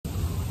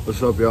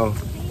What's up, y'all?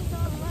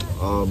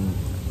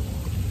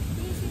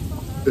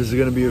 This is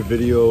gonna be a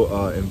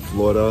video in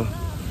Florida.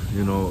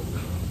 You know,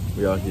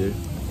 we out here.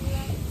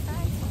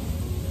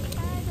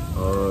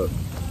 I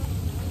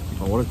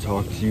want to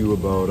talk to you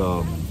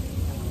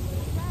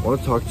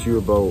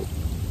about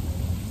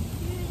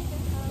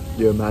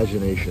your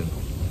imagination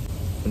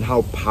and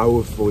how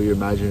powerful your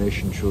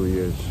imagination truly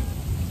is.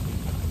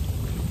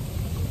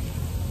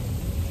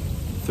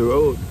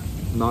 Throughout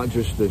not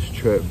just this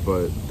trip,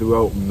 but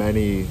throughout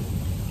many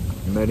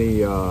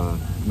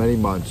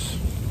months,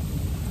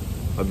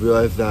 I've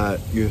realized that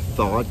your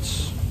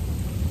thoughts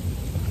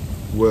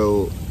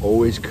will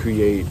always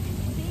create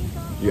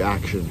your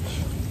actions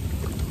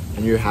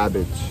and your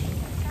habits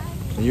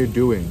and your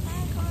doings.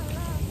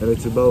 And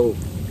it's about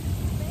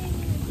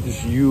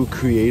just you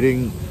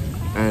creating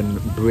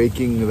and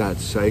breaking that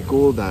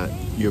cycle that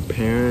your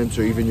parents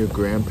or even your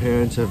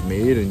grandparents have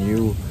made, and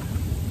you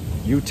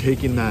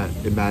taking that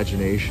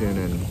imagination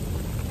and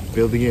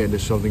building it into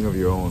something of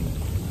your own.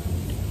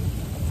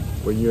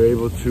 When you're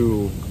able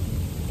to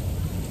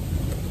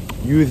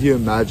use your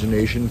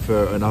imagination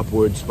for an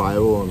upward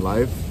spiral in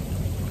life,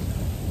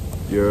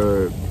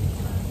 you're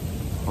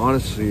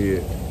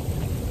honestly,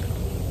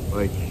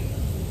 like,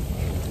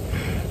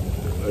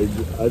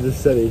 I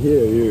just said it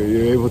here,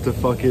 you're able to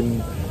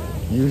fucking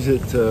use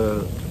it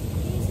to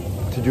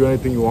do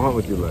anything you want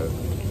with your life.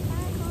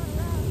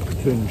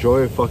 To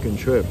enjoy a fucking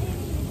trip.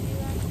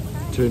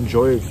 To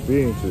enjoy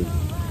experiences.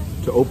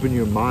 To open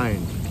your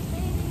mind.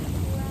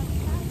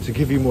 To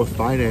give you more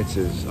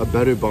finances, a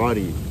better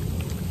body.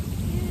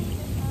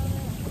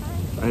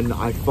 And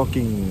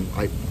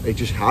it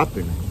just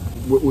happened.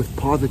 With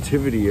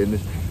positivity and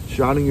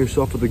surrounding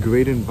yourself with a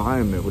great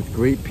environment, with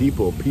great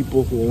people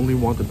who only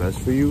want the best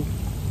for you,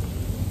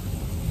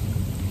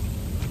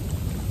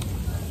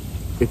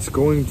 it's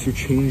going to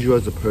change you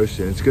as a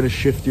person. It's going to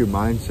shift your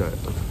mindset.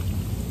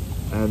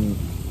 And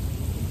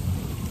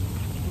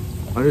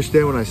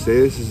understand when I say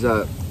this is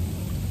that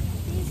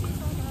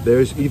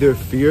there's either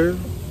fear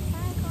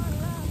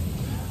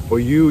or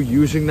you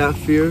using that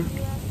fear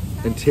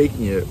and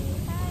taking it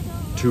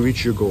to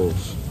reach your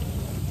goals.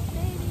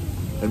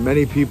 And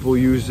many people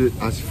use it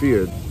as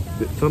fear.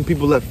 Some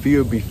people let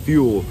fear be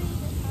fuel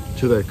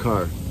to their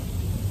car.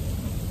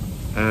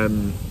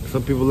 And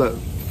some people let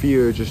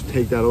fear just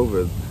take that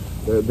over.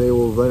 They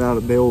will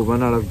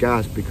run out of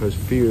gas because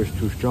fear is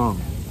too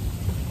strong.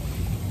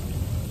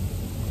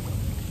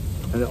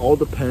 And it all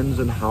depends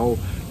on how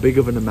big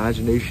of an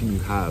imagination you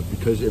have,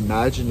 because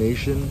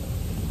imagination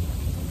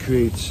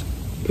creates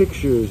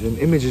pictures and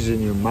images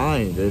in your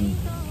mind, and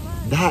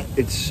that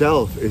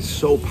itself is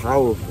so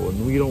powerful,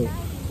 and we don't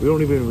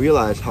even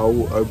realize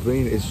how our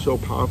brain is so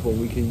powerful,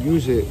 and we can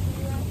use it.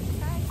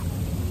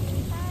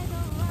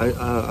 As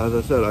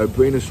I said, our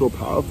brain is so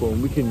powerful,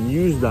 and we can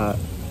use that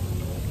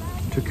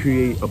to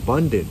create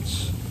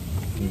abundance.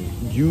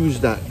 Use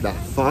that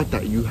thought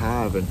that you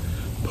have and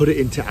put it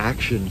into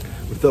action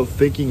without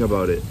thinking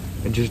about it,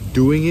 and just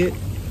doing it,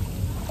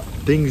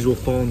 things will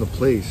fall into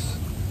place.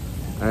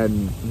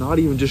 And not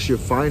even just your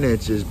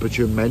finances, but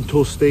your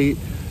mental state.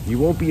 You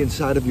won't be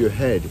inside of your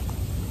head.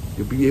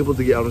 You'll be able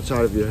to get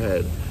outside of your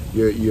head.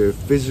 Your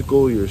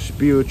physical, your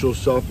spiritual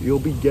self, you'll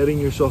be getting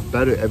yourself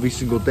better every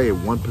single day,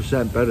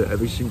 1% better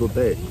every single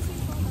day.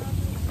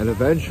 And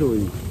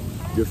eventually,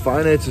 your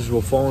finances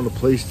will fall into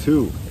place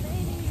too.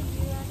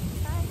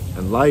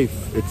 And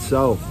life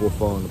itself will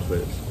fall into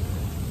place.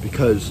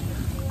 Because,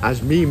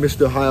 as me,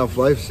 Mr. High Off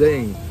Life,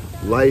 saying,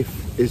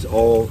 life is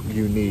all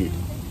you need.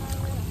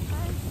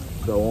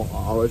 So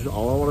all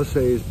I want to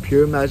say is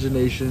pure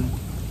imagination,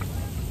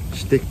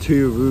 stick to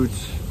your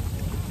roots,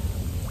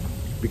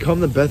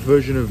 become the best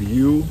version of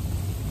you,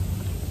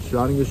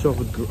 surrounding yourself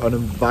with an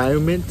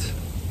environment.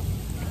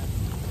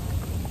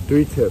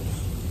 3 tips.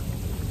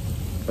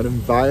 An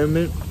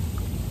environment,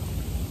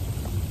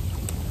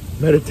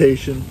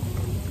 meditation,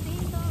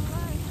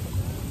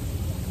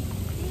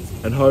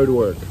 and hard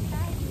work.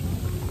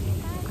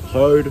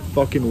 Hard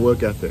fucking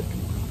work ethic.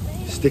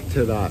 Stick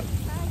to that.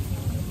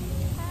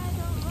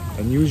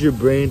 And use your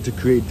brain to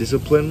create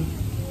discipline,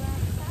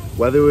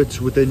 whether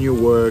it's within your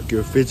work,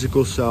 your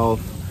physical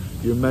self,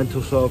 your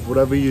mental self,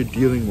 whatever you're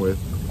dealing with.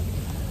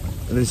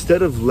 And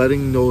instead of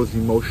letting those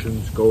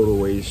emotions go to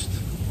waste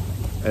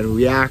and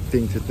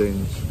reacting to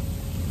things,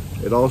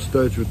 it all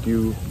starts with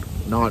you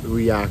not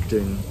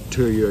reacting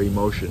to your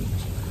emotions.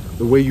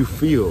 The way you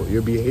feel,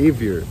 your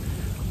behavior,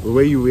 the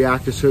way you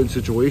react to certain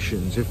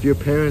situations. If your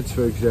parents,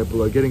 for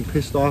example, are getting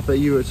pissed off at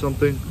you or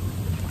something,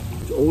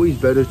 it's always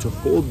better to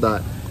hold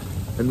that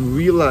and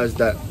realize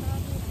that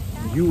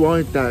you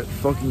aren't that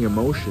fucking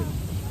emotion.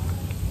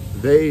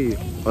 They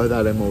are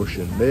that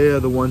emotion. They are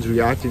the ones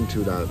reacting to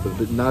that,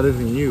 but not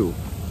even you.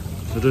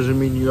 So it doesn't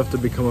mean you have to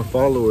become a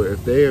follower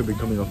if they are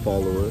becoming a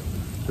follower.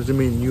 It doesn't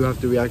mean you have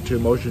to react to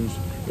emotions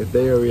if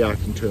they are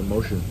reacting to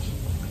emotions.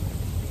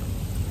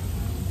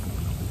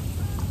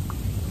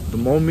 The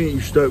moment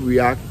you start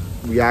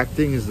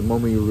reacting is the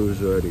moment you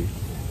lose already.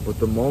 But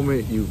the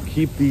moment you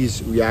keep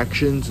these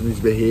reactions and these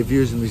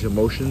behaviors and these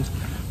emotions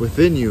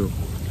within you,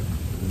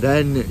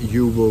 then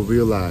you will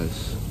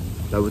realize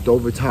that with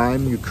over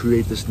time, you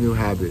create this new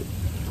habit.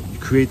 You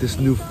create this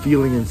new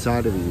feeling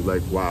inside of you,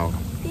 like, wow,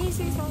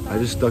 I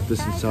just stuck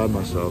this inside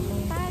myself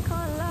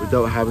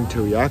without having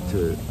to react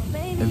to it.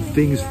 And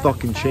things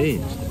fucking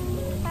changed.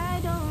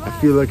 I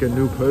feel like a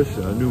new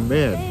person, a new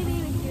man.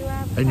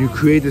 And you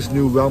create this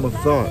new realm of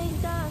thought,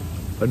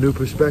 a new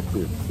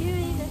perspective.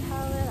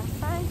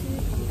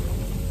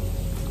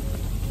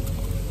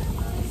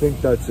 I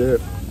think that's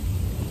it.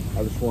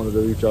 I just wanted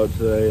to reach out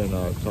today and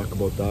talk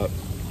about that.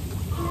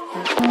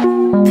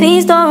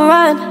 Please don't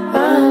run.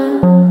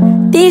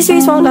 These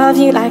streets won't love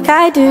you like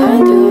I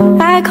do.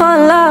 I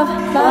can't love,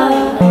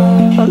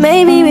 but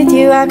maybe with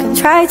you I can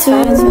try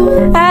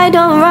to. I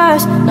don't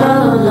rush,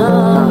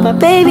 no, but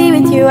baby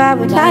with you I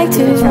would like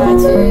to.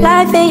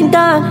 Life ain't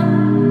done.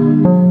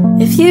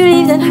 If you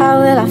leave, then how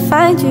will I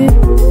find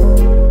you?